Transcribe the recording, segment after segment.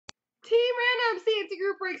Team Random C&C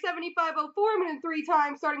Group break 7504. I'm going to 3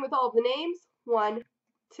 times, starting with all of the names. 1,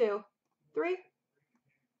 2, 3.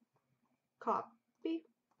 Copy.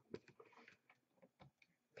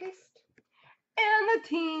 Paste. And the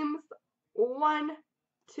teams. 1,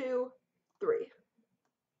 2, 3.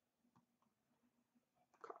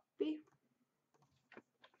 Copy.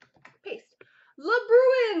 Paste. Le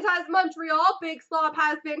Bruins has Montreal. Big Slob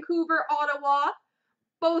has Vancouver, Ottawa.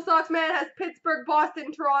 Bo Sox Man has Pittsburgh,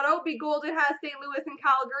 Boston, Toronto. Big Golden has St. Louis and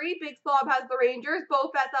Calgary. Big Slob has the Rangers.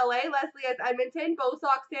 Bo Fest LA. Leslie has Edmonton. Bo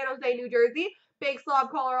Sox San Jose, New Jersey. Big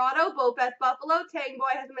Slob Colorado. Bo Fest Buffalo. Tang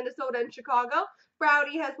Boy has Minnesota and Chicago.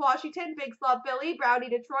 Brownie has Washington. Big Slob Philly. Brownie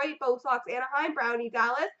Detroit. Bo Sox Anaheim. Brownie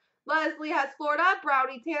Dallas. Leslie has Florida.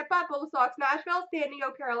 Brownie Tampa. Bo Sox Nashville. Standing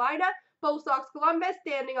O Carolina. Bo Sox Columbus.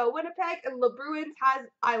 Standing O Winnipeg. And Le Bruins has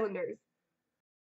Islanders.